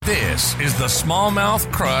This is the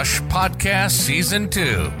Smallmouth Crush Podcast Season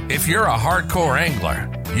 2. If you're a hardcore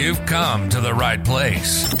angler, you've come to the right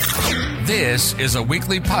place. This is a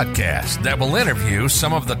weekly podcast that will interview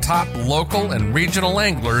some of the top local and regional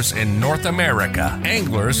anglers in North America.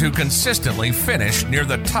 Anglers who consistently finish near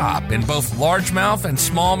the top in both largemouth and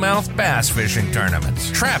smallmouth bass fishing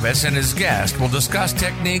tournaments. Travis and his guest will discuss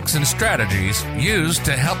techniques and strategies used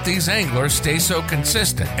to help these anglers stay so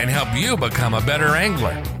consistent and help you become a better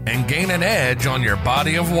angler and gain an edge on your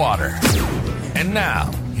body of water. And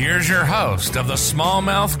now, here's your host of the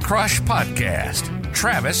Smallmouth Crush Podcast,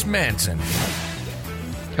 Travis Manson.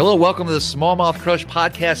 Hello, welcome to the Smallmouth Crush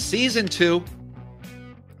Podcast Season 2.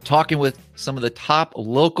 Talking with some of the top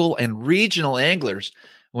local and regional anglers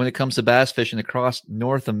when it comes to bass fishing across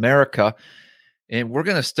North America. And we're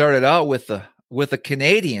going to start it out with a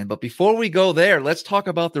Canadian. But before we go there, let's talk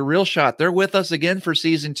about The Reel Shop. They're with us again for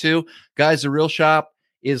Season 2. Guys, The Reel Shop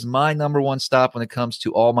is my number one stop when it comes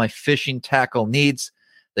to all my fishing tackle needs.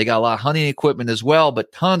 They got a lot of hunting equipment as well,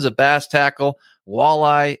 but tons of bass tackle,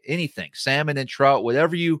 walleye, anything, salmon and trout,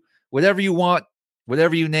 whatever you want,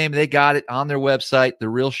 whatever you name, they got it on their website,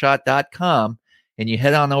 thereelshot.com. And you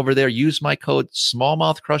head on over there, use my code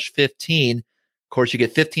SmallmouthCrush15. Of course, you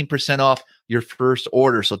get 15% off your first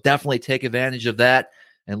order. So definitely take advantage of that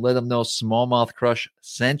and let them know Smallmouth Crush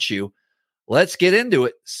sent you. Let's get into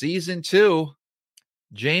it. Season 2.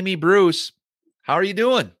 Jamie Bruce, how are you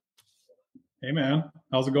doing? Hey, man.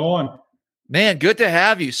 How's it going? Man, good to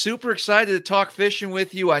have you. Super excited to talk fishing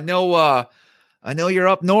with you. I know you're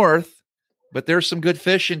up north, but there's some good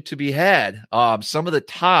fishing to be had. Some of the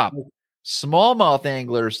top smallmouth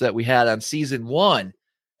anglers that we had on Season 1,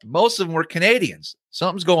 most of them were Canadians.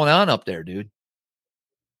 Something's going on up there, dude.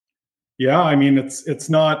 Yeah, I mean, it's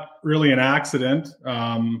not really an accident.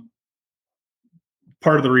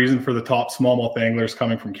 Part of the reason for the top smallmouth anglers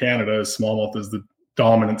coming from Canada is smallmouth is the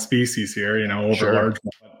dominant species here, over Sure.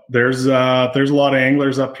 largemouth. There's a lot of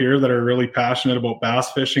anglers up here that are really passionate about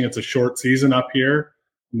bass fishing. It's a short season up here.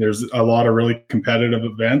 There's a lot of really competitive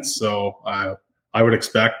events. So I would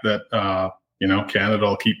expect that, Canada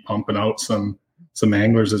will keep pumping out some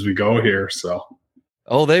anglers as we go here. So.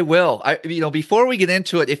 Oh, they will. Before we get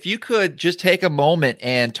into it, if you could just take a moment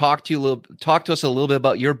and talk to us a little bit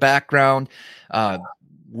about your background,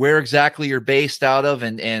 where exactly you're based out of,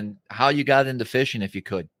 and how you got into fishing, if you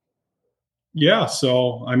could. Yeah.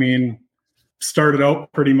 So, I mean, started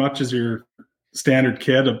out pretty much as your standard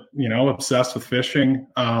kid, obsessed with fishing.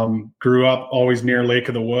 Grew up always near Lake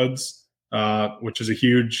of the Woods, which is a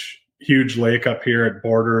huge, huge lake up here. It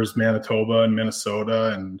borders Manitoba and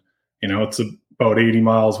Minnesota. And, it's about 80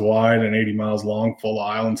 miles wide and 80 miles long, full of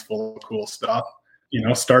islands, full of cool stuff.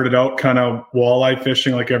 Started out kind of walleye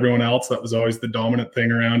fishing like everyone else. That was always the dominant thing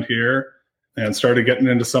around here, and started getting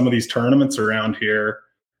into some of these tournaments around here.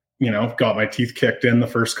 Got my teeth kicked in the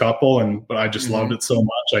first couple, but I just loved it so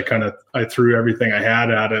much. I threw everything I had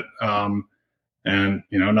at it. And,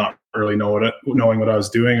 not really knowing what I was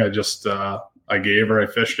doing. I just, I gave her, I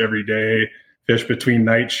fished every day, fished between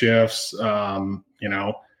night shifts,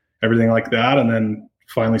 everything like that. And then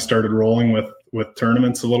finally started rolling with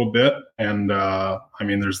tournaments a little bit. And,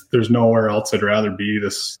 there's nowhere else I'd rather be.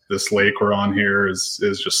 This lake we're on here is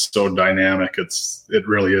just so dynamic. It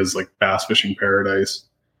really is like bass fishing paradise.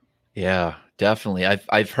 Yeah, definitely.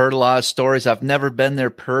 I've heard a lot of stories. I've never been there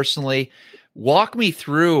personally. Walk me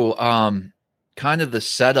through, kind of the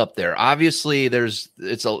setup there. Obviously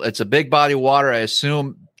it's a big body of water. I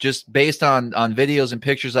assume, just based on videos and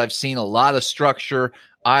pictures I've seen, a lot of structure,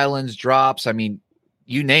 islands, drops. I mean,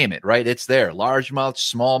 you name it, right? It's there. Largemouth,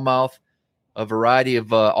 smallmouth, a variety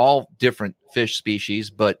of all different fish species,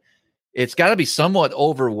 but it's got to be somewhat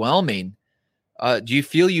overwhelming. Do you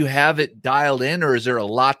feel you have it dialed in, or is there a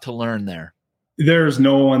lot to learn there? There's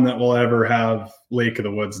no one that will ever have Lake of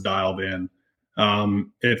the Woods dialed in.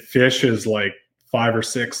 It fishes like 5 or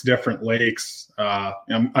 6 different lakes.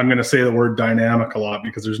 I'm going to say the word dynamic a lot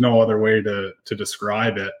because there's no other way to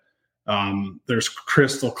describe it. There's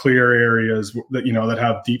crystal clear areas that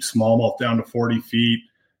have deep smallmouth down to 40 feet,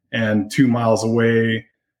 and 2 miles away,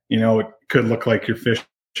 it could look like you're fishing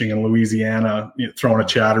in Louisiana, throwing a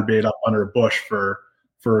chatterbait up under a bush for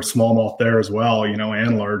smallmouth there as well, and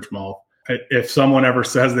largemouth. If someone ever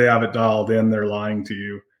says they have it dialed in, they're lying to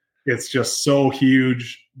you. It's just so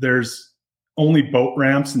huge. There's only boat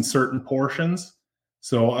ramps in certain portions.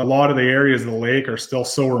 So a lot of the areas of the lake are still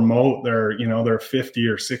so remote. They're 50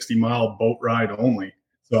 or 60 mile boat ride only.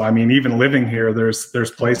 So, even living here,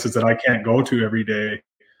 there's places that I can't go to every day,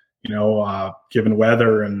 given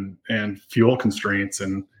weather and fuel constraints.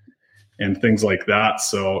 And and things like that.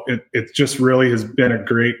 So it just really has been a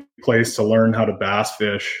great place to learn how to bass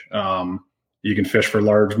fish. You can fish for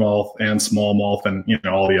largemouth and smallmouth and,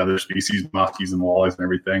 all the other species, muskies and walleyes and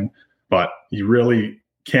everything, but you really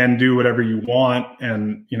can do whatever you want.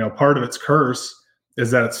 And, part of its curse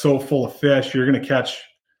is that it's so full of fish, you're going to catch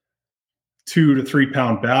 2 to 3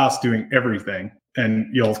 pound bass doing everything.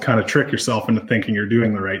 And you'll kind of trick yourself into thinking you're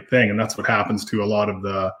doing the right thing. And that's what happens to a lot of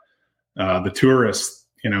the tourists,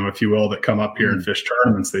 if you will, that come up here and fish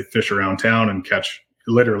tournaments. They fish around town and catch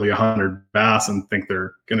literally 100 bass and think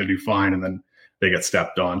they're going to do fine. And then they get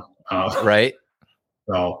stepped on. Right.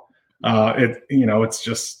 So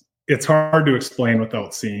it's hard to explain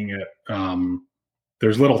without seeing it.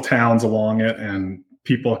 There's little towns along it and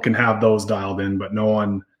people can have those dialed in, but no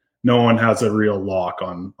one has a real lock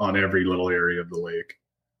on every little area of the lake.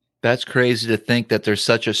 That's crazy to think that there's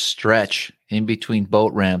such a stretch in between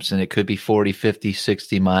boat ramps and it could be 40, 50,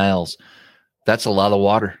 60 miles. That's a lot of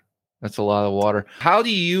water. How do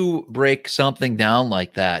you break something down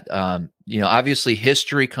like that? Obviously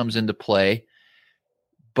history comes into play,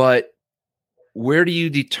 but where do you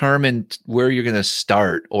determine where you're going to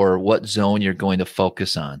start or what zone you're going to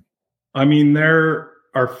focus on? I mean, there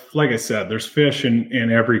are, like I said, there's fish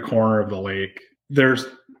in every corner of the lake. There's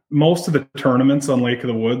most of the tournaments on Lake of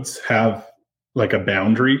the Woods have like a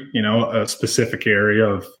boundary, a specific area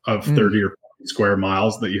of 30 or 40 square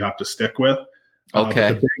miles that you have to stick with.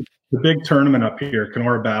 Okay. The big tournament up here,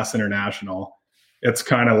 Kenora Bass International, it's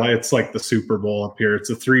like the Super Bowl up here. It's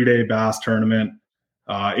a 3-day bass tournament,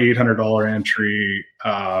 $800 entry,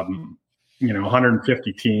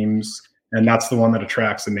 150 teams. And that's the one that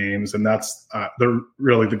attracts the names. And that's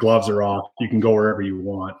the gloves are off. You can go wherever you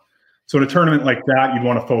want. So in a tournament like that, you'd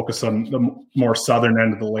want to focus on the more southern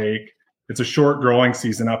end of the lake. It's a short growing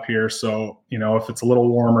season up here. So, if it's a little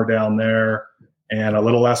warmer down there and a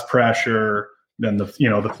little less pressure, then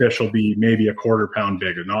the fish will be maybe a 1/4 pound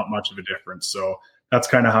bigger, not much of a difference. So that's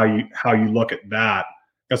kind of how you look at that.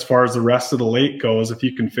 As far as the rest of the lake goes, if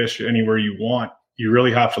you can fish anywhere you want, you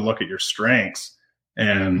really have to look at your strengths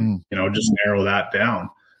and just narrow that down.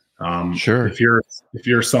 Sure. If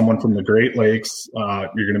you're someone from the Great Lakes,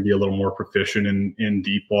 you're going to be a little more proficient in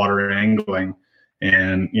deep water angling,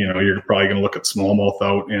 and you're probably going to look at smallmouth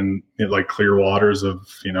out in like clear waters of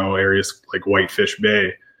areas like Whitefish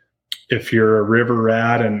Bay. If you're a river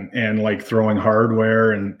rat and like throwing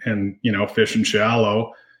hardware and fishing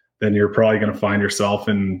shallow, then you're probably going to find yourself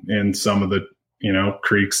in some of the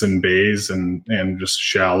creeks and bays and just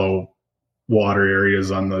shallow water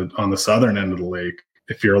areas on the southern end of the lake.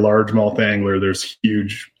 If you're a largemouth angler, there's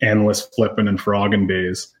huge endless flipping and frogging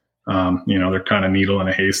bays. They're kind of needle in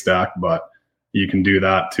a haystack, but you can do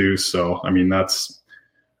that too. So, I mean, that's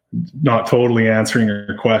not totally answering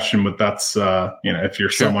your question, but that's, if you're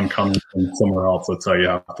someone coming from somewhere else, that's how you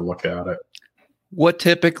have to look at it. What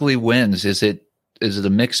typically wins? Is it a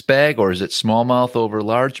mixed bag, or is it smallmouth over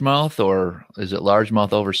largemouth, or is it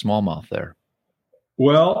largemouth over smallmouth there?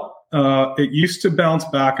 Well, it used to bounce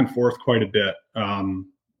back and forth quite a bit.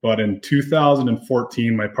 But in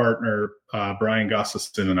 2014, my partner, Brian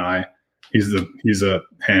Gustafson, and I, he's a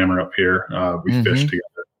hammer up here. We fished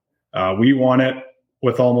together. We won it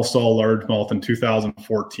with almost all largemouth in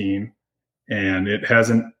 2014. And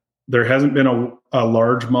there hasn't been a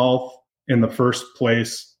largemouth in the first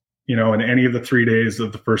place, in any of the 3 days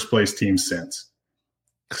of the first place team since.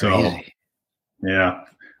 Crazy. So, yeah.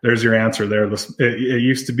 There's your answer there. It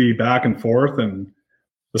used to be back and forth, and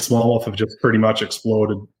the smallmouth have just pretty much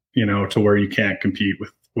exploded, to where you can't compete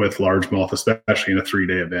with largemouth, especially in a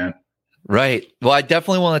 3-day event. Right. Well, I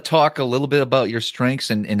definitely want to talk a little bit about your strengths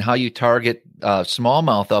and how you target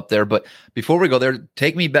smallmouth up there. But before we go there,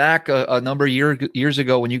 take me back a number of years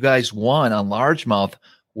ago when you guys won on largemouth.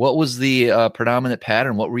 What was the predominant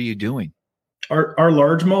pattern? What were you doing? Our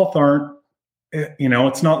largemouth aren't,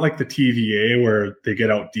 it's not like the TVA where they get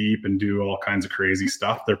out deep and do all kinds of crazy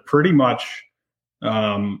stuff. They're pretty much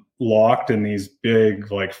locked in these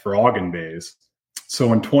big like frogging bays.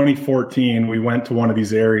 So in 2014, we went to one of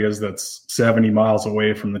these areas that's 70 miles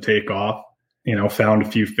away from the takeoff, found a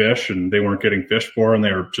few fish, and they weren't getting fished for, and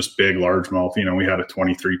they were just big largemouth. We had a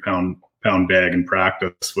 23 pound bag in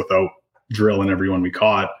practice without drilling everyone we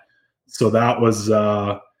caught. So that was,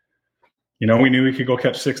 we knew we could go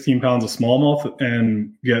catch 16 pounds of smallmouth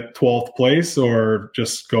and get 12th place, or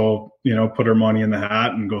just go, put our money in the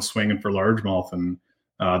hat and go swinging for largemouth. And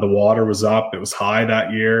the water was up. It was high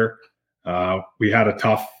that year. We had a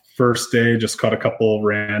tough first day, just caught a couple of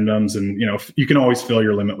randoms, and you can always fill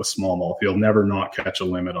your limit with smallmouth. You'll never not catch a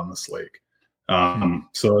limit on this lake.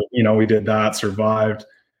 So we did that, survived.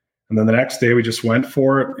 And then the next day we just went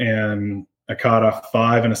for it, and I caught a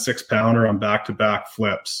 5 and a 6 pounder on back-to-back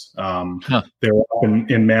flips. They were up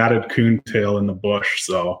in matted coontail in the bush.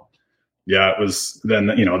 So yeah, it was then,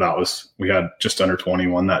 we had just under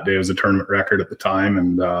 21 that day. It was a tournament record at the time.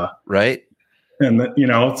 And, right. And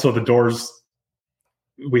so the doors,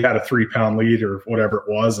 we had a 3-pound lead or whatever it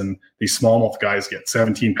was. And these smallmouth guys get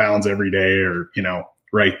 17 pounds every day or,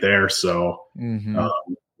 right there. So,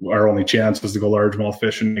 our only chance was to go largemouth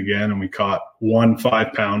fishing again, and we caught 1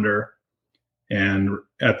 5-pounder. And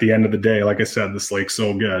at the end of the day, like I said, this lake's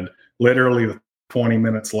so good. Literally with 20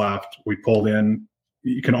 minutes left, we pulled in.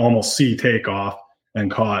 You can almost see takeoff, and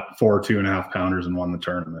caught 4 2.5-pounders and won the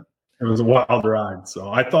tournament. It was a wild ride. So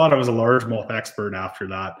I thought I was a largemouth expert after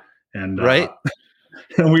that, and right.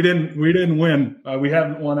 And we didn't win. We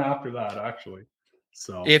haven't won after that, actually.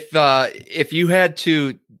 So if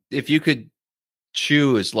you could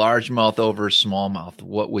choose largemouth over smallmouth,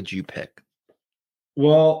 what would you pick?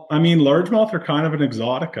 Well, I mean, largemouth are kind of an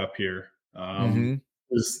exotic up here.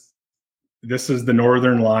 This is the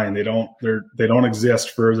northern line. They don't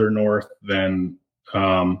exist further north than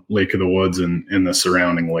Lake of the Woods and the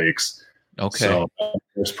surrounding lakes. Okay. So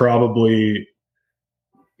there's probably,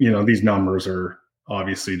 these numbers are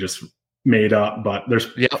obviously just made up, but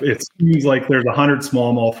it seems like there's 100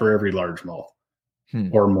 smallmouth for every largemouth.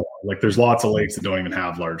 Or more. Like there's lots of lakes that don't even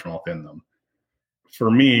have largemouth in them. For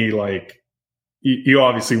me, like you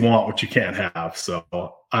obviously want what you can't have. So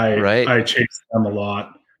I chase them a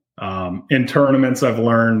lot. In tournaments, I've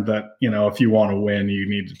learned that, if you want to win, you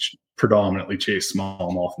need to predominantly chase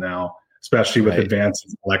smallmouth now, especially with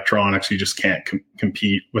advances in electronics. You just can't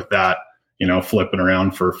compete with that, flipping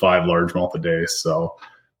around for 5 largemouth a day. So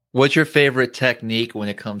what's your favorite technique when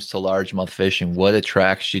it comes to largemouth fishing? What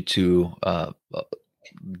attracts you to,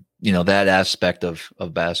 that aspect of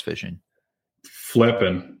bass fishing?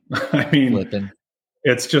 Flipping. I mean,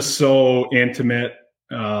 it's just so intimate.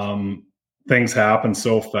 Things happen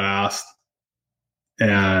so fast,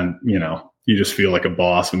 and you just feel like a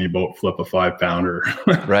boss when you boat flip a 5-pounder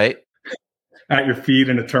right at your feet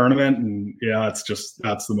in a tournament. And that's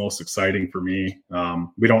the most exciting for me.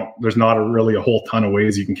 There's not really a whole ton of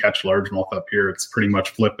ways you can catch largemouth up here. It's pretty much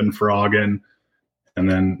flipping, frogging, and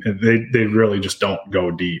then they really just don't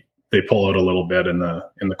go deep. They pull out a little bit in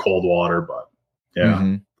the cold water, but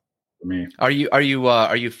for me. Are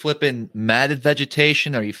you flipping matted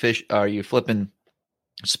vegetation? Are you flipping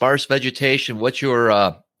sparse vegetation? What's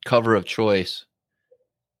your cover of choice?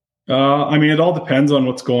 I mean, it all depends on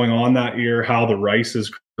what's going on that year, how the rice is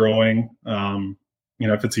growing.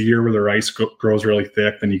 If it's a year where the rice grows really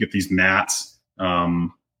thick, then you get these mats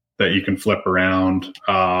that you can flip around.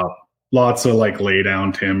 Lots of like lay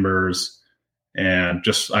down timbers, and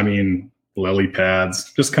just, lily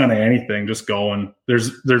pads, just kind of anything, just going.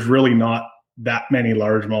 There's really not that many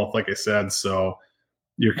largemouth, like I said. So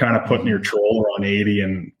you're kind of putting your troller on 80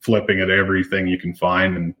 and flipping at everything you can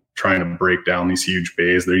find and trying to break down these huge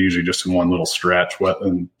bays. They're usually just in one little stretch,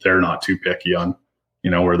 and they're not too picky on,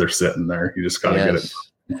 where they're sitting there. You just got to get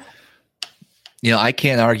it. I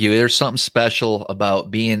can't argue. There's something special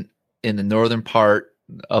about being in the northern part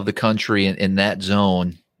of the country in that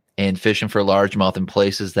zone and fishing for largemouth in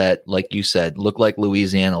places that, like you said, look like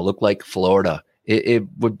Louisiana, look like Florida. It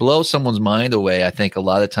would blow someone's mind away. I think a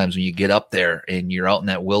lot of times when you get up there and you're out in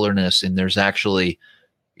that wilderness, and there's actually,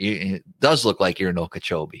 it does look like you're in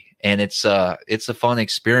Okeechobee, and it's a fun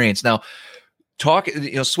experience. Now,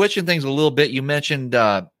 switching things a little bit, you mentioned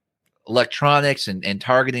electronics and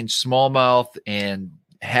targeting smallmouth and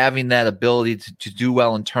having that ability to do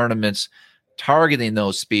well in tournaments, targeting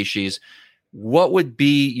those species. What would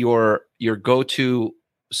be your go-to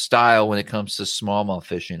style when it comes to smallmouth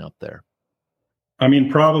fishing up there?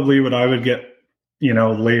 Probably what I would get,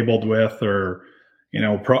 labeled with, or,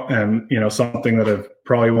 something that I've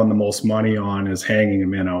probably won the most money on is hanging a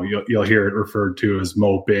minnow. You'll hear it referred to as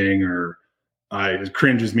moping, or it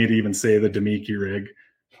cringes me to even say the Demiki rig.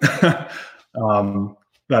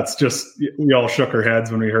 That's just, we all shook our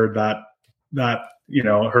heads when we heard that,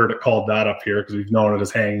 heard it called that up here, because we've known it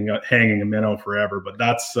as hanging a minnow forever. But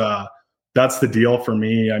that's the deal for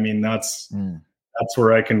me. That's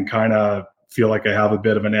where I can kind of feel like I have a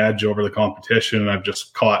bit of an edge over the competition. I've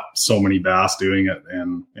just caught so many bass doing it,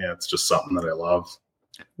 and it's just something that I love.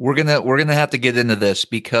 We're gonna have to get into this,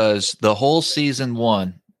 because the whole season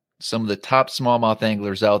one, some of the top smallmouth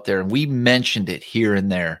anglers out there, and we mentioned it here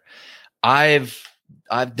and there. I've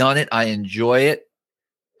done it. I enjoy it.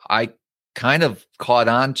 I kind of caught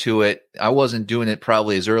on to it. I wasn't doing it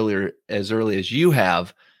probably as early as you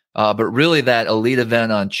have. But really that elite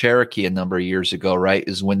event on Cherokee a number of years ago, right,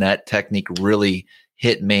 is when that technique really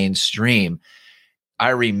hit mainstream. I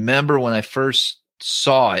remember when I first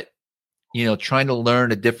saw it, trying to learn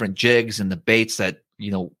the different jigs and the baits that,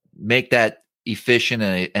 make that efficient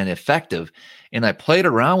and effective. And I played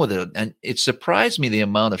around with it, and it surprised me the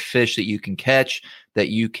amount of fish that you can catch, that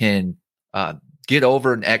you can get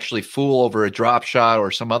over and actually fool over a drop shot or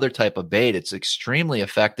some other type of bait. It's extremely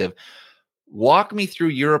effective. Walk me through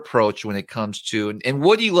your approach when it comes to, and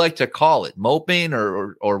what do you like to call it? Moping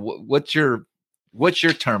or what's your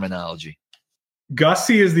terminology?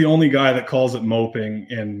 Gussie is the only guy that calls it moping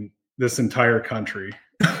in this entire country.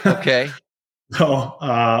 Okay. So,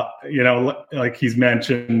 like he's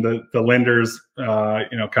mentioned, the Linders,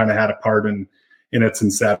 kind of had a part in its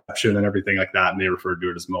inception and everything like that, and they referred to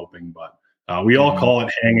it as moping. But we all call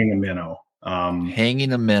it hanging a minnow.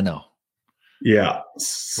 Hanging a minnow. Yeah.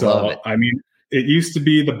 So, I mean, it used to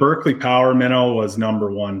be the Berkeley Power Minnow was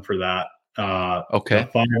number one for that. Okay.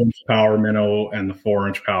 The 5-inch Power Minnow and the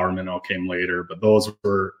 4-inch Power Minnow came later, but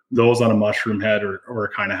those on a mushroom head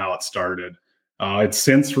or kind of how it started. It's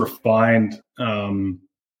since refined.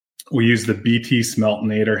 We use the BT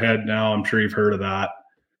Smeltinator head now. I'm sure you've heard of that.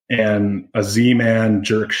 And a Z-Man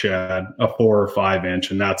jerk shed, a 4 or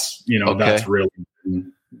 5-inch. And that's, that's really,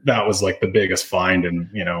 that was like the biggest find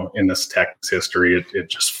in this tech's history. It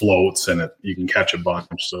just floats and you can catch a bunch.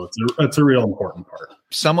 So it's a real important part.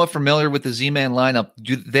 Somewhat familiar with the Z-Man lineup.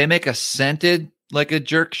 Do they make a scented, like a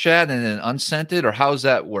jerk shad, and an unscented, or how does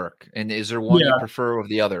that work? And is there one you prefer over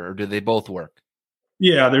the other, or do they both work?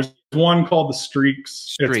 Yeah, there's one called the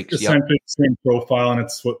Streaks. It's essentially the same profile, and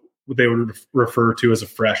it's what they would refer to as a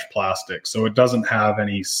fresh plastic. So it doesn't have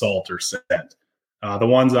any salt or scent. The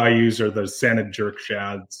ones I use are the scented jerk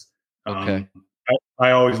shads. Okay.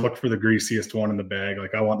 I always look for the greasiest one in the bag.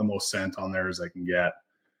 Like, I want the most scent on there as I can get.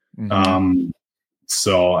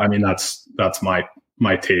 So, I mean, that's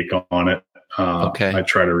my take on it. I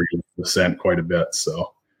try to read the scent quite a bit.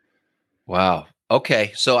 So, wow.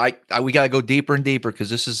 Okay, so we got to go deeper and deeper, because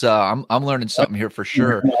this is I'm learning something here for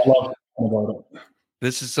sure. I love about it.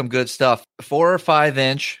 This is some good stuff. 4 or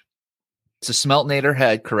 5-inch. It's a Smeltinator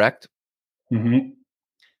head, correct? Mm-hmm.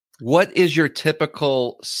 What is your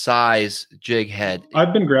typical size jig head?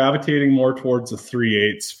 I've been gravitating more towards a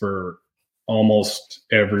 3/8 for almost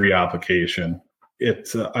every application.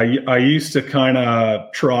 I used to kind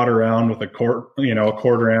of trot around with a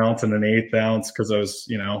quarter ounce and an 1/8 ounce, because I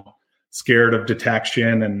was scared of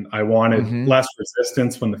detection, and I wanted less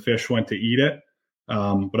resistance when the fish went to eat it.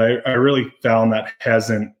 But I really found that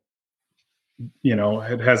hasn't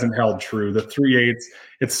held true. The 3/8,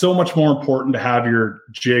 it's so much more important to have your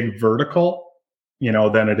jig vertical,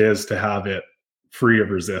 than it is to have it free of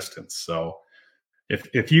resistance. So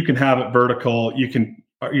if you can have it vertical,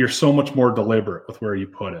 you're so much more deliberate with where you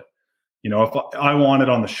put it. If I want it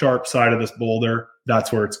on the sharp side of this boulder,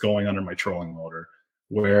 that's where it's going under my trolling motor.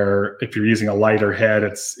 Where if you're using a lighter head,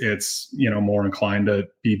 it's more inclined to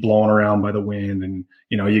be blown around by the wind, and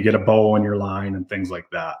you get a bow in your line and things like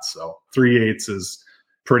that. So 3/8 is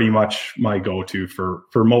pretty much my go-to for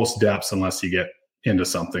most depths, unless you get into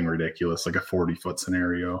something ridiculous like a 40-foot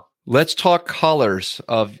scenario. Let's talk colors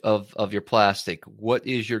of your plastic. What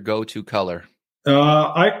is your go-to color?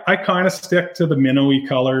 I kind of stick to the minnowy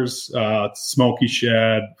colors, smoky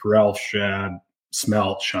shad, Ralph shad,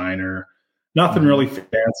 smelt, shiner. Nothing really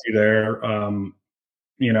fancy there.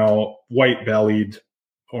 White bellied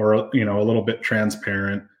or, a little bit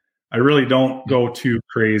transparent. I really don't go too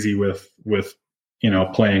crazy with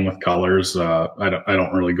playing with colors. I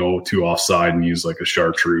don't really go too offside and use like a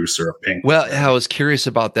chartreuse or a pink. Well, I was curious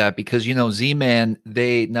about that, because, Z-Man,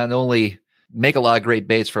 they not only make a lot of great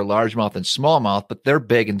baits for largemouth and smallmouth, but they're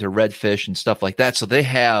big into redfish and stuff like that. So they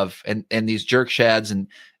have, and these jerk shads and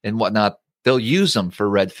whatnot, they'll use them for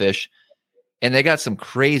redfish. And they got some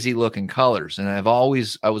crazy looking colors. And I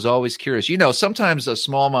was always curious. Sometimes a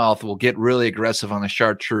smallmouth will get really aggressive on a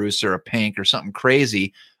chartreuse or a pink or something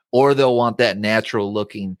crazy, or they'll want that natural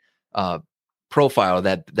looking profile,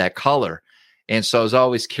 that color. And so I was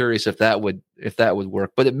always curious if that would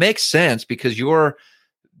work. But it makes sense, because you're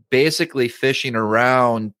basically fishing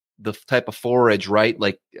around the type of forage, right?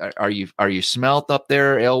 Like, are you smelt up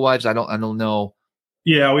there, alewives? I don't know.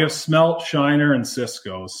 Yeah, we have smelt, shiner, and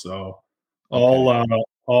Cisco. So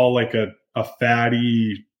all like a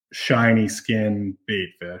fatty, shiny skin bait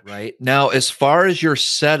fish. Right. Now, as far as your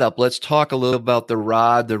setup, let's talk a little about the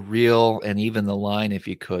rod, the reel, and even the line, if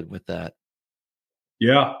you could, with that.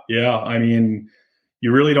 Yeah. I mean,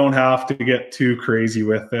 you really don't have to get too crazy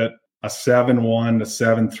with it. A 7.1 to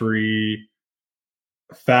 7.3,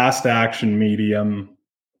 fast action medium,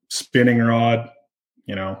 spinning rod,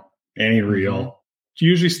 any reel.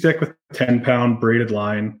 Usually stick with 10-pound braided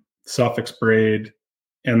line, Suffix braid,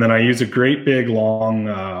 and then I use a great big long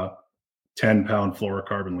 10-pound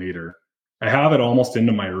fluorocarbon leader. I have it almost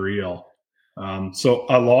into my reel. So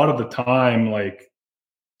a lot of the time, like,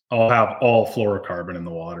 I'll have all fluorocarbon in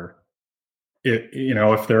the water.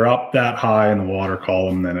 If they're up that high in the water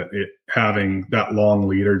column, then it having that long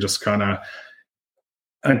leader just kind of,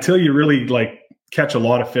 until you really like catch a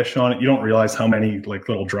lot of fish on it, you don't realize how many like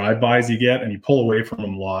little drive-bys you get, and you pull away from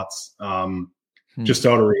them lots, just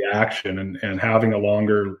out of reaction. And having a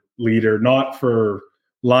longer leader, not for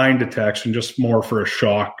line detection, just more for a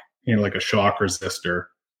shock, like a shock resistor.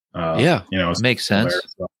 Makes sense.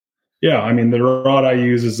 So, yeah, I mean, the rod I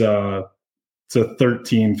use is it's a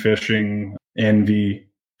 13 fishing Envy.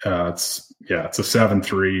 It's a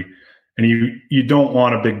 7.3, and you don't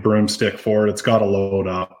want a big broomstick for it. It's got to load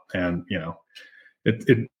up, and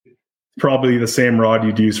it probably the same rod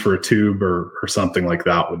you'd use for a tube or something like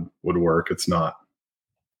that would work. It's not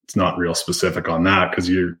real specific on that, because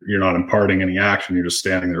you're not imparting any action. You're just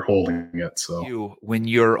standing there holding it. So when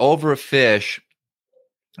you're over a fish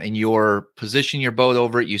and you're positioning your boat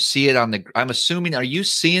over it, you see it I'm assuming, are you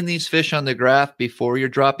seeing these fish on the graph before you're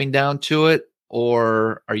dropping down to it,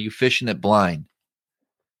 or are you fishing it blind?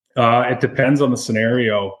 It depends on the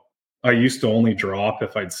scenario. I used to only drop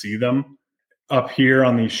if I'd see them. Up here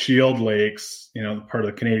on these shield lakes, part of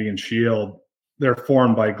the Canadian Shield, they're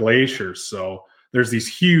formed by glaciers. So there's these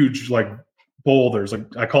huge like boulders, like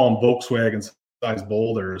I call them Volkswagen sized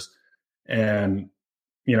boulders. And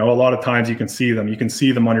a lot of times you can see them. You can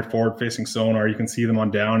see them on your forward facing sonar. You can see them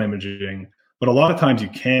on down imaging, but a lot of times you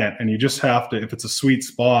can't. And you just have to, if it's a sweet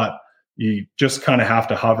spot, you just kind of have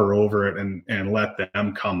to hover over it and let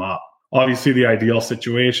them come up. Obviously, the ideal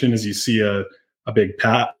situation is you see a big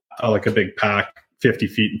pack, like a big pack 50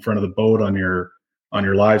 feet in front of the boat on your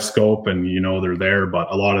live scope, and they're there.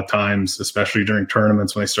 But a lot of times, especially during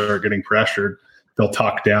tournaments, when they start getting pressured, they'll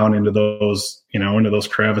tuck down into those, into those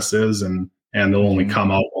crevices, and they'll only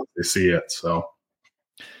come out once they see it. So,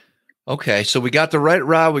 okay, so we got the right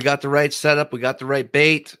rod, we got the right setup, we got the right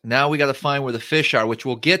bait. Now we got to find where the fish are, which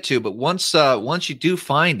we'll get to. But once you do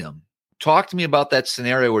find them, talk to me about that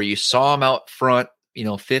scenario where you saw them out front,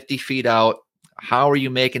 50 feet out. How are you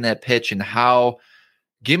making that pitch, and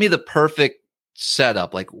give me the perfect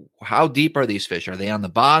setup? Like, how deep are these fish? Are they on the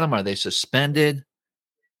bottom? Are they suspended?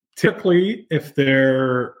 Typically, if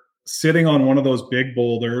they're sitting on one of those big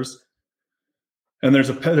boulders, and there's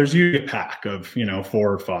usually a pack of 4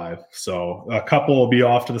 or 5, so a couple will be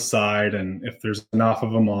off to the side, and if there's enough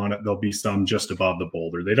of them on it, there'll be some just above the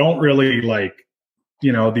boulder. They don't really like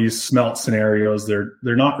these smelt scenarios. They're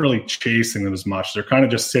not really chasing them as much. They're kind of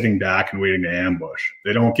just sitting back and waiting to ambush.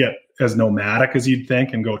 They don't get as nomadic as you'd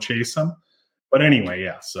think and go chase them. But anyway,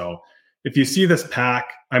 yeah. So if you see this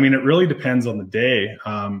pack, I mean, it really depends on the day.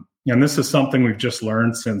 And this is something we've just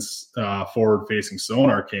learned since forward-facing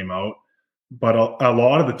sonar came out. But a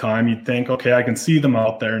lot of the time you'd think, okay, I can see them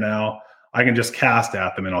out there now. I can just cast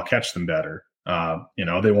at them and I'll catch them better.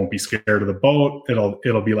 They won't be scared of the boat.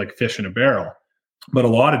 It'll be like fish in a barrel. But a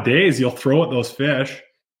lot of days you'll throw at those fish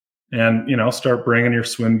and, start bringing your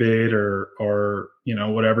swim bait or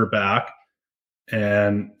whatever back,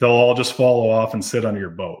 and they'll all just fall off and sit under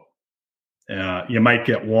your boat. You might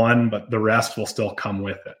get one, but the rest will still come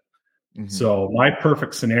with it. Mm-hmm. So my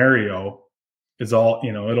perfect scenario is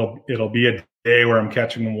it'll be a day where I'm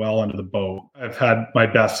catching them well under the boat. I've had my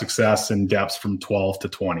best success in depths from 12 to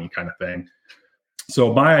 20 kind of thing.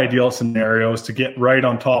 So my ideal scenario is to get right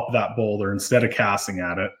on top of that boulder instead of casting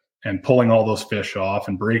at it and pulling all those fish off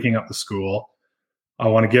and breaking up the school. I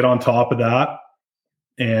want to get on top of that.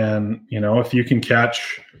 And, if you can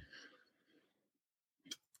catch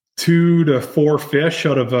 2 to 4 fish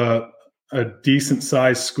out of a decent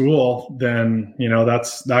sized school, then,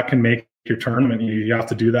 that can make your tournament. You have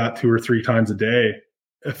to do that 2 or 3 times a day.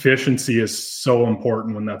 Efficiency is so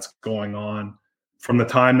important when that's going on. From the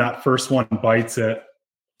time that first one bites it,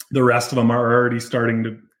 the rest of them are already starting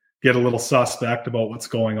to get a little suspect about what's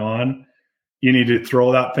going on. You need to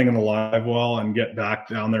throw that thing in the live well and get back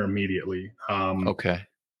down there immediately. Okay.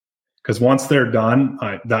 Because once they're done,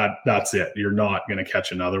 that's it. You're not going to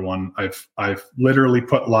catch another one. I've literally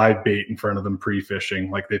put live bait in front of them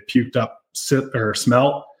pre-fishing, like they puked up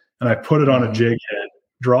smelt, and I put it on a jig head,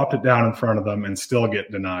 dropped it down in front of them, and still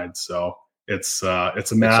get denied. So it's a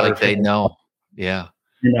matter like of they know. Yeah.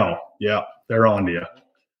 Yeah, they're on to you.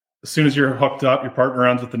 As soon as you're hooked up, your partner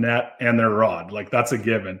runs with the net and their rod. Like, that's a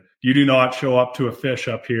given. You do not show up to a fish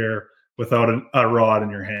up here without a rod in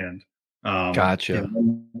your hand. Gotcha.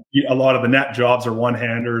 A lot of the net jobs are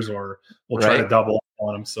one-handers, or we'll try to double up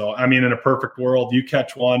on them. So, I mean, in a perfect world, you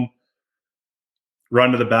catch one,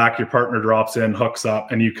 run to the back, your partner drops in, hooks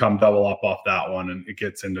up, and you come double up off that one, and it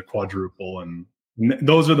gets into quadruple. And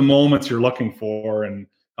those are the moments you're looking for. And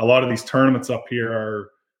a lot of these tournaments up here are,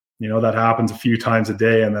 that happens a few times a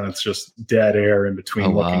day, and then it's just dead air in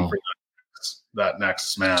between looking for that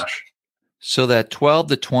next smash. So that 12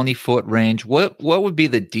 to 20 foot range, what would be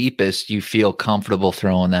the deepest you feel comfortable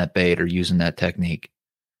throwing that bait or using that technique?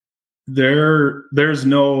 There's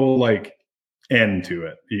no like end to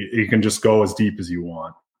it. You can just go as deep as you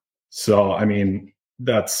want. So, I mean,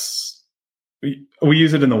 we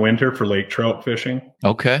use it in the winter for lake trout fishing.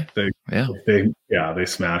 Okay. They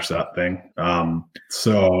smash that thing.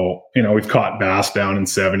 So, we've caught bass down in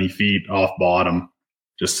 70 feet off bottom,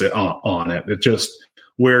 just sit on it. It just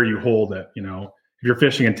where you hold it, if you're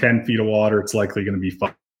fishing in 10 feet of water, it's likely going to be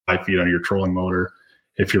 5 feet on your trolling motor.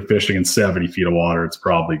 If you're fishing in 70 feet of water, it's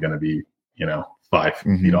probably going to be, 5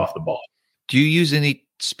 feet off the bottom. Do you use any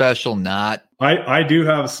special knot? I do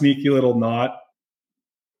have a sneaky little knot.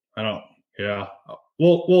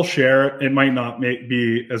 We'll share it. It might not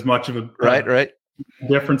be as much of a right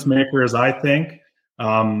difference maker as I think.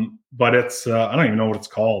 But it's I don't even know what it's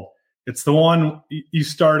called. It's the one you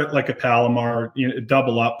start it like a Palomar,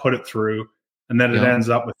 double up, put it through, and then it ends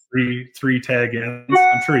up with three tag ends.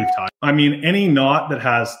 I'm sure you've tied. I mean, any knot that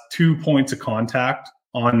has 2 points of contact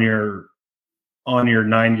on your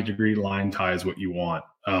 90-degree line tie is what you want.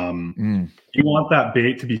 You want that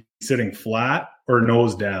bait to be sitting flat or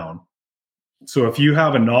nose down. So if you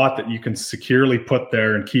have a knot that you can securely put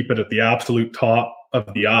there and keep it at the absolute top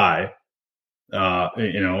of the eye,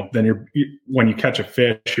 then when you catch a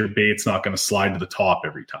fish, your bait's not going to slide to the top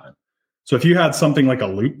every time. So if you had something like a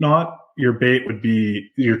loop knot, your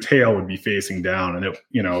tail would be facing down, and it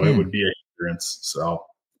would be a hindrance. So,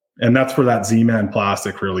 and that's where that Z-Man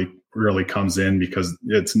plastic really comes in, because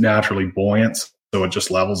it's naturally buoyant, so it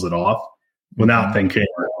just levels it off. When that thing came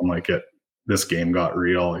around, this game got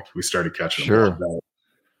real. Like, we started catching them.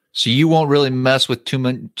 So you won't really mess with too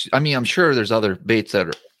much. I mean, I'm sure there's other baits that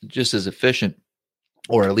are just as efficient,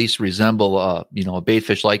 or at least resemble, a bait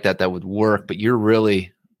fish like that would work. But you're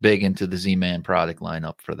really big into the Z-Man product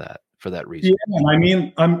lineup for that reason. Yeah, I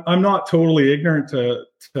mean, I'm not totally ignorant to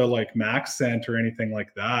like Max Scent or anything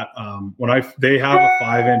like that. They have a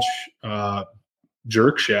 5-inch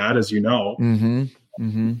jerk shad, as you know,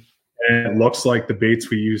 and it looks like the baits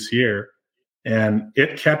we use here, and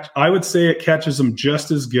I would say it catches them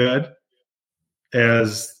just as good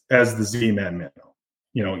as the Z-Man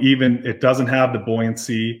Minnow. Even it doesn't have the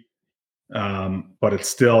buoyancy, but it's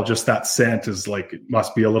still just that scent is like, it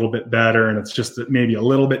must be a little bit better, and it's just maybe a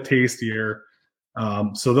little bit tastier.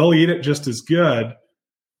 So they'll eat it just as good.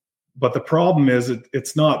 But the problem is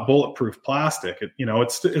it's not bulletproof plastic.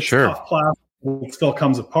 It's sure. Tough plastic. It still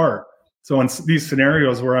comes apart. So in these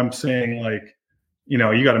scenarios where I'm saying, like, you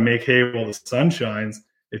got to make hay while the sun shines,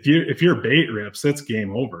 if your bait rips, it's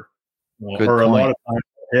game over. Or a lot of times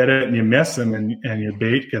you hit it and you miss them, and your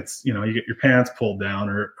bait gets, you get your pants pulled down,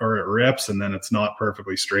 or it rips, and then it's not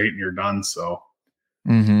perfectly straight and you're done. So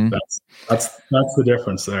that's the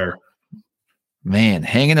difference there. Man,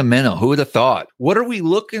 hanging a minnow. Who would have thought? What are we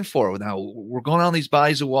looking for? Now, we're going on these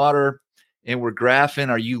bodies of water and we're graphing.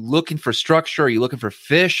 Are you looking for structure? Are you looking for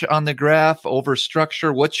fish on the graph over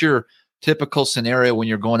structure? What's your typical scenario when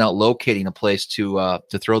you're going out locating a place to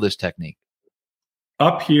throw this technique?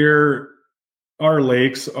 Up here, our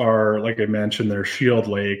lakes are, like I mentioned, they're shield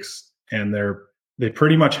lakes, and they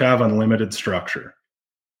pretty much have unlimited structure.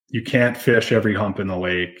 You can't fish every hump in the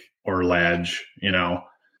lake or ledge,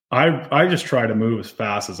 I just try to move as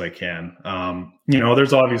fast as I can.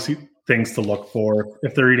 There's obviously things to look for.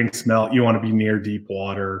 If they're eating smelt, you want to be near deep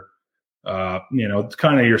water. It's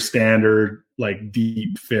kind of your standard, like,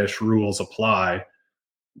 deep fish rules apply.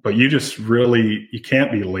 But you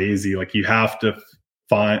can't be lazy. Like, you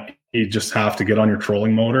just have to get on your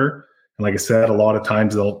trolling motor. And like I said, a lot of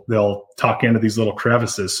times they'll tuck into these little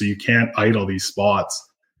crevices, so you can't idle these spots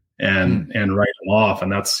and write them off.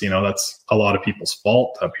 And that's a lot of people's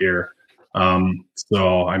fault up here.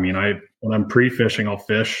 So, I mean, when I'm pre-fishing, I'll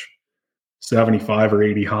fish 75 or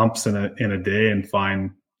 80 humps in a day and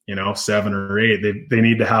find, 7 or 8. They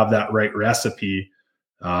need to have that right recipe.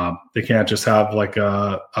 They can't just have like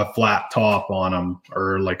a flat top on them,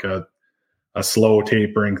 or like a slow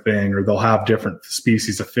tapering thing, or they'll have different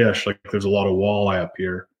species of fish. Like, there's a lot of walleye up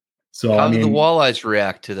here. So how do the walleyes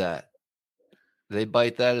react to that? They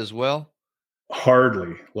bite that as well?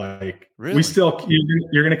 Hardly. Like, really?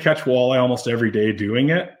 You're going to catch walleye almost every day doing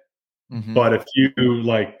it. But if you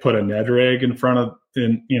put a Ned rig in front of,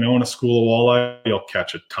 in a school of walleye, you'll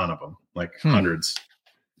catch a ton of them, like hundreds.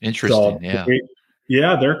 Interesting. So,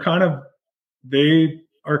 they're kind of they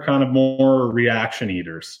are kind of more reaction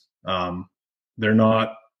eaters.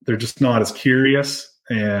 They're just not as curious,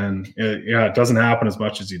 and it doesn't happen as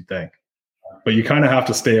much as you'd think. But you kind of have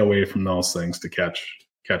to stay away from those things to catch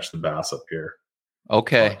the bass up here.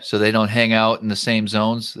 Okay, so they don't hang out in the same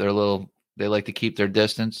zones. They like to keep their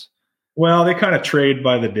distance. Well, they kind of trade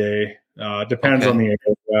by the day. Depends on the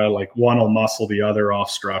area. Like one will muscle the other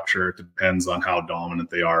off structure. It depends on how dominant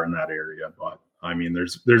they are in that area. But I mean,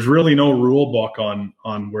 there's really no rule book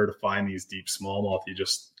on where to find these deep smallmouth.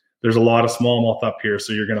 There's a lot of smallmouth up here,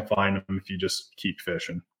 so you're going to find them if you just keep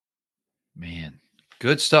fishing. Man,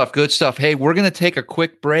 good stuff. Good stuff. Hey, we're going to take a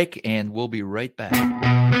quick break, and we'll be right back.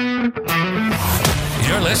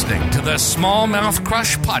 You're listening to the Smallmouth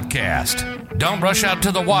Crush Podcast. Don't rush out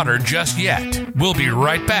to the water just yet. We'll be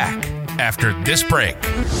right back after this break.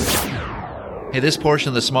 Hey, this portion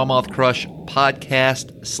of the Smallmouth Crush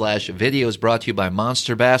podcast / video is brought to you by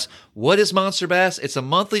Monster Bass. What is Monster Bass? It's a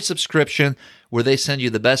monthly subscription where they send you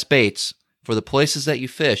the best baits for the places that you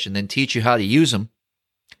fish and then teach you how to use them.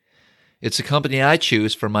 It's a company I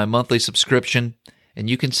choose for my monthly subscription, and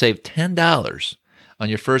you can save $10 on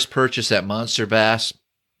your first purchase at Monster Bass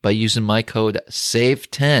by using my code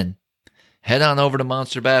SAVE10. Head on over to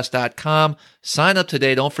monsterbass.com. Sign up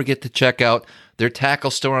today. Don't forget to check out their tackle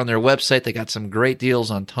store on their website. They got some great deals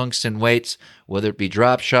on tungsten weights, whether it be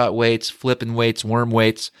drop shot weights, flipping weights, worm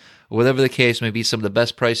weights, whatever the case may be. Some of the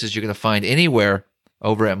best prices you're going to find anywhere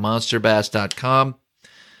over at monsterbass.com.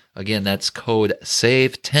 Again, that's code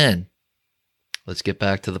SAVE10. Let's get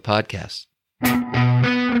back to the podcast.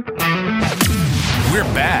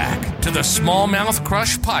 We're back to the Smallmouth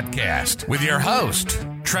Crush Podcast with your host,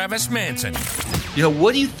 Travis Manson. You know,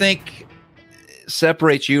 what do you think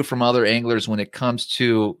separates you from other anglers when it comes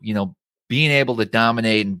to, being able to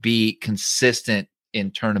dominate and be consistent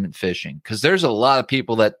in tournament fishing? Because there's a lot of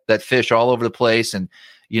people that fish all over the place, and,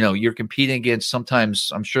 you're competing against,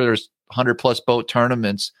 sometimes I'm sure there's 100+ boat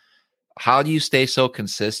tournaments. How do you stay so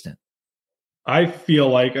consistent? I feel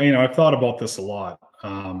like, I've thought about this a lot.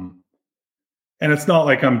 And it's not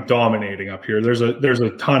like I'm dominating up here. There's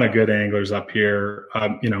a ton of good anglers up here.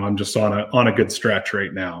 I'm just on a good stretch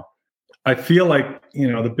right now. I feel like,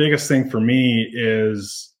 the biggest thing for me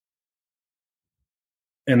is,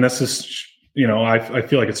 and this is, I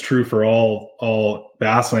feel like it's true for all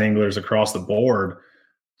bass anglers across the board,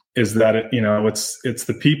 is that it's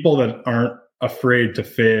the people that aren't afraid to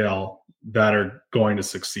fail that are going to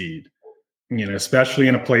succeed. Especially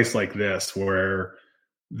in a place like this where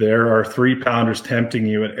there are 3-pounders tempting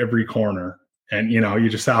you at every corner, and you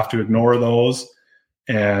just have to ignore those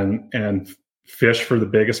and fish for the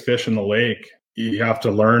biggest fish in the lake. You have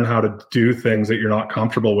to learn how to do things that you're not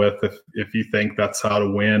comfortable with if you think that's how to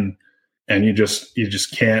win, and you just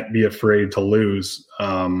can't be afraid to lose.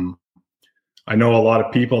 I know a lot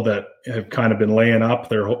of people that have kind of been laying up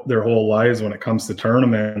their whole lives when it comes to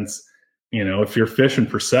tournaments. If you're fishing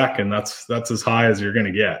for second, that's as high as you're going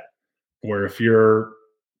to get. Where if you're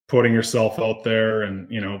putting yourself out there and,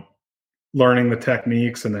 learning the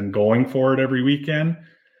techniques and then going for it every weekend,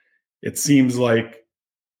 it seems like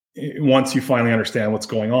once you finally understand what's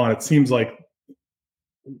going on, it seems like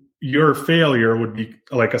your failure would be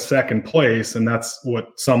like a second place. And that's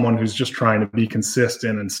what someone who's just trying to be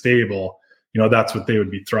consistent and stable, that's what they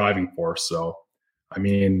would be thriving for. So, I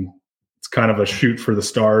mean, it's kind of a shoot for the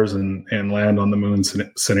stars and land on the moon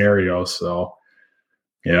scenario. So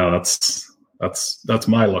yeah, that's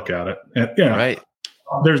my look at it. And, right.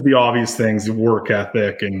 There's the obvious things, work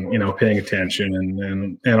ethic and, paying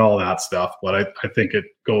attention and all that stuff. But I think it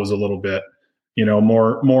goes a little bit,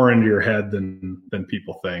 more into your head than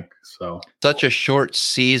people think. So such a short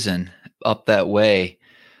season up that way.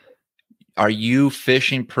 Are you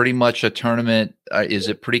fishing pretty much a tournament? Is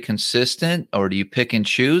it pretty consistent, or do you pick and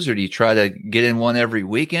choose, or do you try to get in one every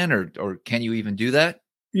weekend, or can you even do that?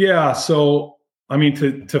 Yeah. So, I mean,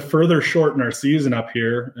 to further shorten our season up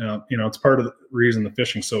here, it's part of the reason the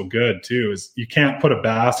fishing's so good too, is you can't put a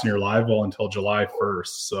bass in your live well until July 1st.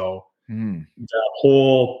 So that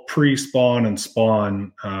whole pre-spawn and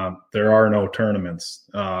spawn, there are no tournaments,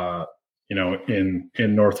 in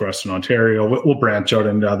Northwestern Ontario. We'll branch out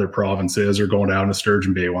into other provinces or going down to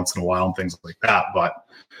Sturgeon Bay once in a while and things like that. But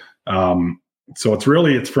so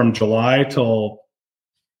it's from July till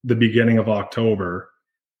the beginning of October.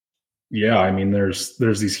 Yeah, I mean, there's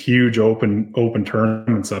these huge open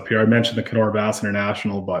tournaments up here. I mentioned the Kenora Bass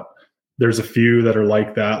International, but there's a few that are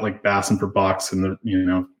like that, like Bassin' for Bucks and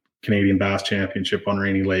the Canadian Bass Championship on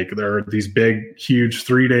Rainy Lake. There are these big, huge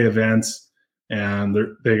 3-day events, and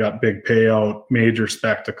they got big payout, major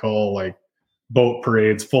spectacle, like boat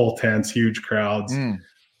parades, full tents, huge crowds.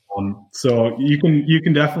 So you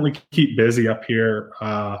can definitely keep busy up here.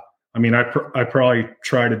 I mean, I probably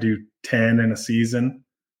try to do 10 in a season.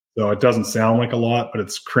 So it doesn't sound like a lot, but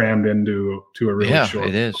it's crammed into a really short.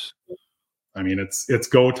 It is. I mean, it's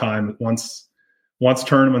go time. Once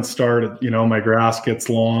tournaments start, my grass gets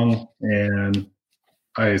long and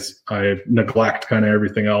I neglect kind of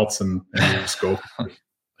everything else and just go.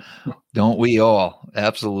 Don't we all?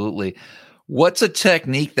 Absolutely. What's a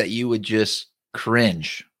technique that you would just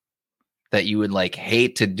cringe, that you would like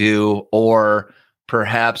hate to do, or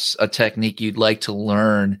perhaps a technique you'd like to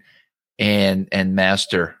learn and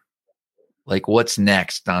master? Like, what's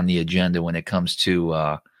next on the agenda when it comes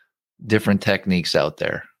to different techniques out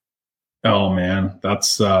there? Oh man,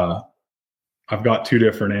 that's I've got two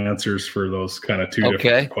different answers for those kind of two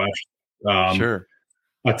different questions. Sure.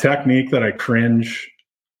 A technique that I cringe,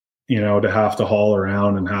 to have to haul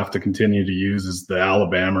around and have to continue to use is the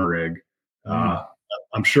Alabama rig.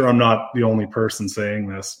 I'm sure I'm not the only person saying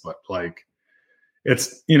this, but like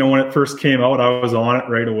it's, when it first came out, I was on it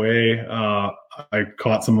right away. I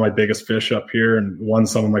caught some of my biggest fish up here and won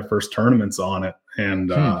some of my first tournaments on it.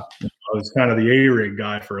 And I was kind of the A-rig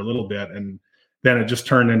guy for a little bit. And then it just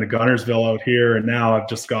turned into Gunnersville out here. And now I've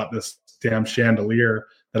just got this damn chandelier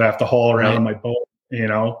that I have to haul around on my boat,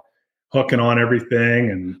 hooking on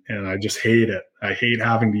everything. And I just hate it. I hate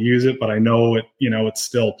having to use it, but I know it, it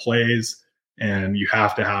still plays and you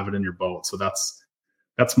have to have it in your boat. So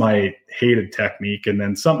that's my hated technique. And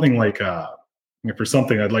then something like, for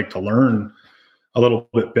something I'd like to learn a little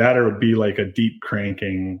bit better would be like a deep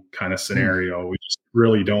cranking kind of scenario. We just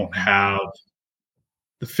really don't have,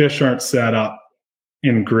 the fish aren't set up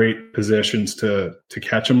in great positions to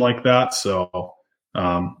catch them like that. So,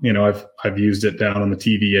 I've used it down on the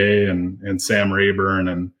TVA and Sam Rayburn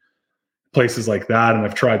and places like that. And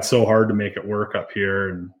I've tried so hard to make it work up here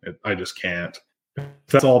and I just can't. If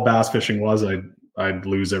that's all bass fishing was, I'd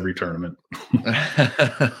lose every tournament.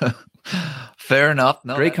 Fair enough.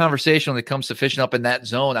 No, great conversation when it comes to fishing up in that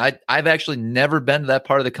zone. I've actually never been to that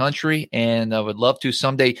part of the country, and I would love to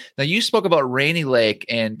someday. Now, you spoke about Rainy Lake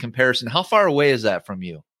and comparison. How far away is that from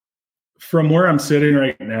you? From where I'm sitting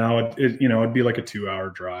right now, it'd be like a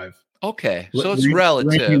 2-hour drive. Okay, so it's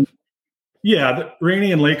relative.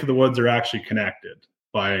 Rainy and Lake of the Woods are actually connected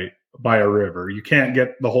by a river. You can't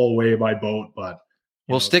get the whole way by boat, but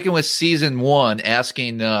sticking with season 1,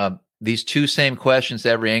 asking these two same questions to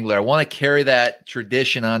every angler. I want to carry that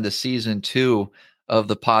tradition on to season 2 of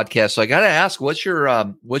the podcast. So I got to ask, what's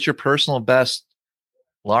your personal best,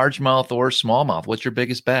 largemouth or smallmouth? What's your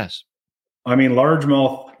biggest bass? I mean,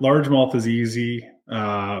 largemouth is easy.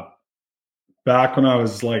 Back when I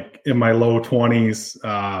was like in my low 20s,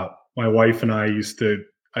 my wife and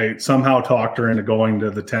I somehow talked her into going to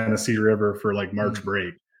the Tennessee River for like March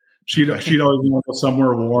break. She'd always want to go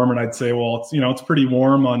somewhere warm, and I'd say, well, it's pretty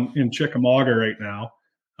warm in Chickamauga right now.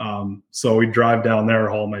 So we'd drive down there,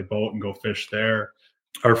 haul my boat, and go fish there.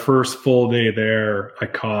 Our first full day there, I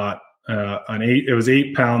caught it was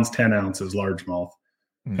 8 pounds, 10 ounces largemouth.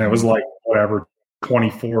 And it was like, whatever,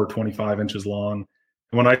 24, 25 inches long.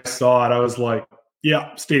 And when I saw it, I was like,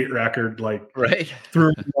 yeah, state record, like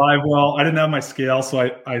threw it in the live well. I didn't have my scale,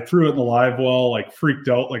 so I threw it in the live well, like freaked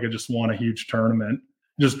out, like I just won a huge tournament.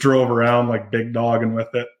 Just drove around like big dogging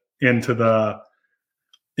with it into the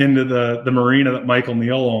marina that Michael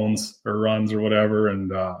Neal owns or runs or whatever.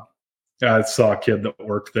 And I saw a kid that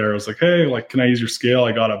worked there. I was like, hey, like, can I use your scale?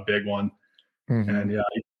 I got a big one. And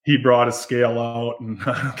he brought his scale out and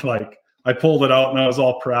like I pulled it out and I was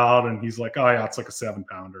all proud. And he's like, oh yeah, it's like a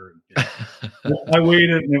 7-pounder. I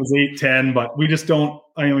weighed it and it was 8-10, but we just don't.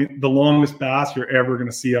 I mean, the longest bass you're ever going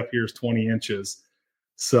to see up here is 20 inches.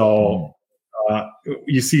 So.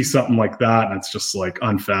 You see something like that and it's just like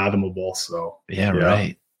unfathomable. So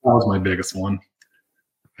right. That was my biggest one.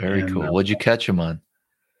 Very cool. What'd you catch him on?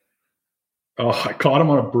 Oh, I caught him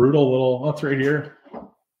on a brutal little, it's right here.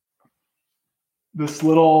 This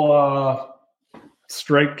little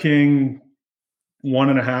Strike King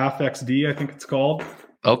 1.5 XD, I think it's called.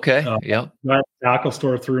 Okay. That tackle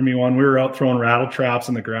store threw me one. We were out throwing rattle traps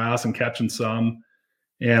in the grass and catching some.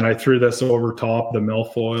 And I threw this over top the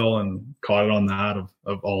milfoil and caught it on that of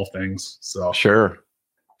all things. So sure.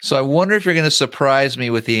 So I wonder if you're going to surprise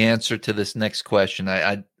me with the answer to this next question.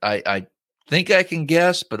 I think I can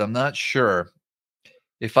guess, but I'm not sure.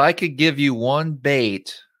 If I could give you one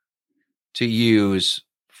bait to use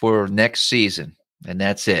for next season, and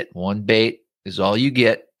that's it. One bait is all you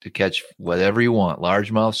get to catch whatever you want,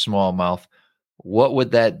 largemouth, smallmouth. What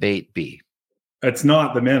would that bait be? It's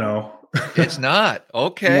not the minnow. It's not.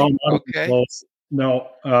 Okay. No, okay. No.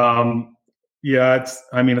 Yeah, it's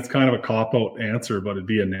kind of a cop-out answer, but it'd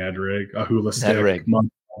be a Ned rig, a hula stick,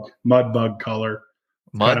 mud bug color.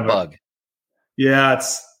 Mud bug. Yeah,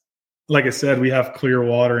 it's like I said, we have clear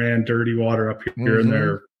water and dirty water up here, and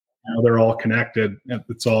they're all connected.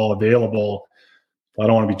 It's all available. I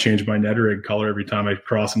don't want to be changing my Ned rig color every time I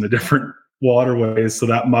cross into different waterways. So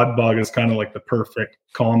that mud bug is kind of like the perfect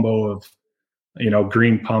combo of,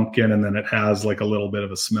 green pumpkin, and then it has like a little bit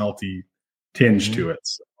of a smelty tinge to it.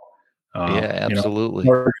 So, yeah, absolutely.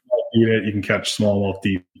 You can catch smallmouth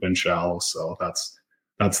deep and shallow. So that's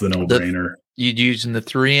the no-brainer. You'd using the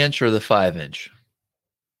 3-inch or the 5-inch?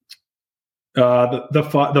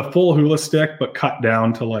 The full hula stick, but cut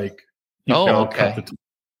down to like. Okay. Cut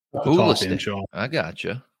the hula top stick. inch off. I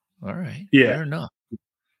gotcha. All right. Yeah. Fair enough.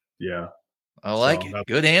 Yeah. I like it.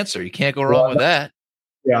 Good answer. You can't go wrong with that.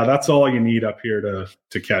 Yeah, that's all you need up here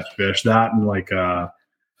to catch fish. That and like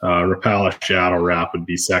Rapala shadow wrap would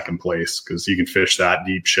be second place, because you can fish that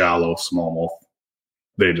deep, shallow smallmouth.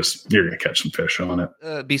 You're going to catch some fish on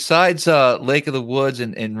it. Besides Lake of the Woods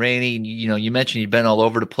and Rainy, you mentioned you've been all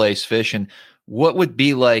over the place fishing. What would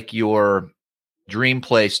be like your dream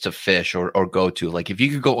place to fish or go to? Like if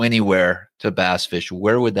you could go anywhere to bass fish,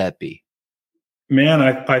 where would that be? Man,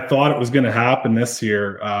 I thought it was going to happen this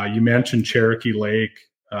year. You mentioned Cherokee Lake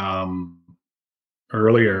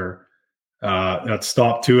earlier. That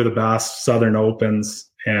stopped 2 of the Bass Southern Opens,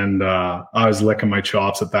 and I was licking my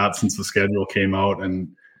chops at that since the schedule came out. And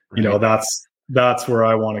that's where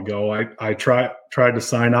I want to go. I tried to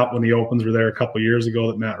sign up when the Opens were there a couple of years ago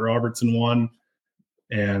that Matt Robertson won,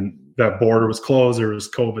 and that border was closed. There was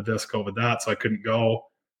COVID this, COVID that, so I couldn't go.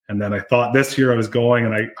 And then I thought this year I was going,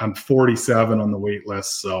 and I'm 47 on the wait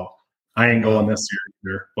list, so I ain't going this year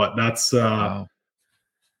either. But that's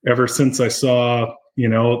ever since I saw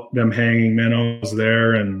them hanging minnows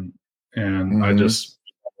there, and I just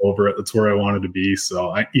over it. That's where I wanted to be.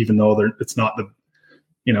 So even though it's not the,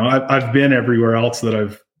 I've been everywhere else that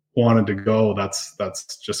I've wanted to go.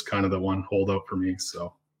 That's just kind of the one holdout for me.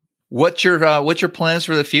 So, what's your plans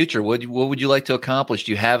for the future? What would you like to accomplish?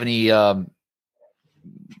 Do you have any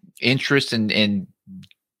interest in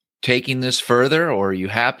taking this further, or are you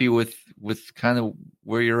happy with kind of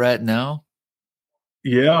where you're at now?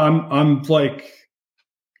 Yeah, I'm like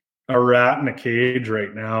a rat in a cage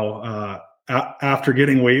right now. After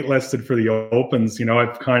getting waitlisted for the Opens,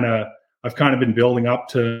 I've kind of been building up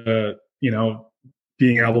to,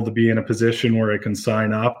 being able to be in a position where I can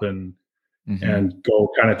sign up and go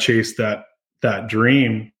kind of chase that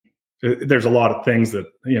dream. There's a lot of things that,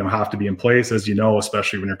 have to be in place, as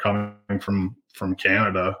especially when you're coming from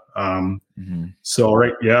Canada. So,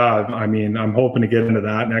 right. Yeah. I mean, I'm hoping to get into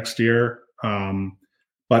that next year.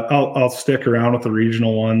 But I'll stick around with the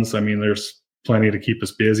regional ones. I mean, there's plenty to keep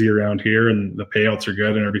us busy around here, and the payouts are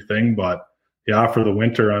good and everything. But yeah, for the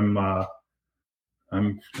winter, I'm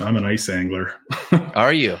an ice angler.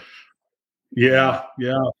 Are you? Yeah,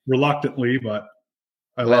 reluctantly, but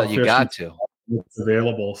I love fishing. You got to. It's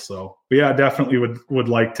available. So, but yeah, I definitely would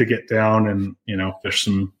like to get down and fish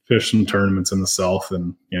some tournaments in the South,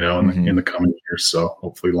 and in the coming years. So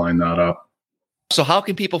hopefully line that up. So how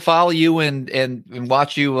can people follow you and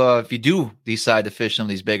watch you if you do decide to fish some of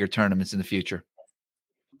these bigger tournaments in the future?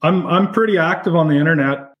 I'm pretty active on the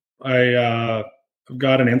internet. I've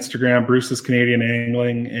got an Instagram, Bruce's Canadian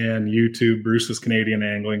Angling, and YouTube, Bruce's Canadian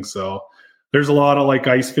Angling. So there's a lot of like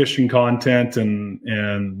ice fishing content and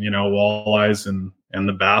walleyes and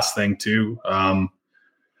the bass thing too.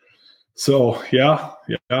 So yeah,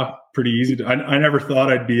 pretty easy. I never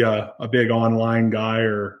thought I'd be a big online guy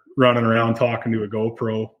or running around talking to a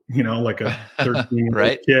GoPro, like a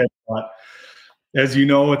 13-year-old kid. But as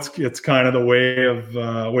it's kind of the way of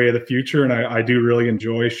the future, and I do really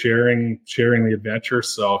enjoy sharing the adventure.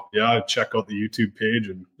 So yeah, check out the YouTube page,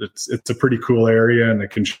 and it's a pretty cool area, and it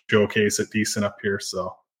can showcase it decent up here.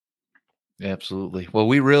 So absolutely. Well,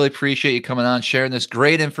 we really appreciate you coming on, sharing this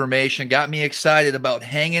great information. Got me excited about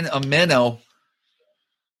hanging a minnow.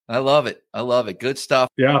 I love it. Good stuff.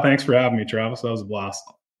 Yeah, thanks for having me, Travis. That was a blast.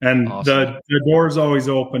 And awesome. the door's always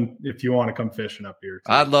open if you want to come fishing up here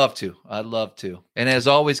too. I'd love to. And as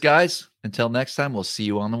always, guys, until next time, we'll see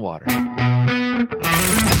you on the water.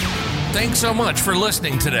 Thanks so much for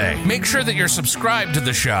listening today. Make sure that you're subscribed to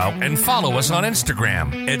the show and follow us on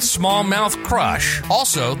Instagram at Smallmouth Crush.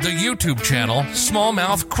 Also, the YouTube channel,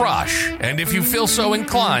 Smallmouth Crush. And if you feel so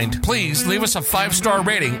inclined, please leave us a 5-star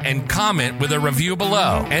rating and comment with a review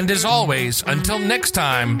below. And as always, until next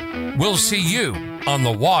time, we'll see you on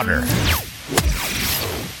the water.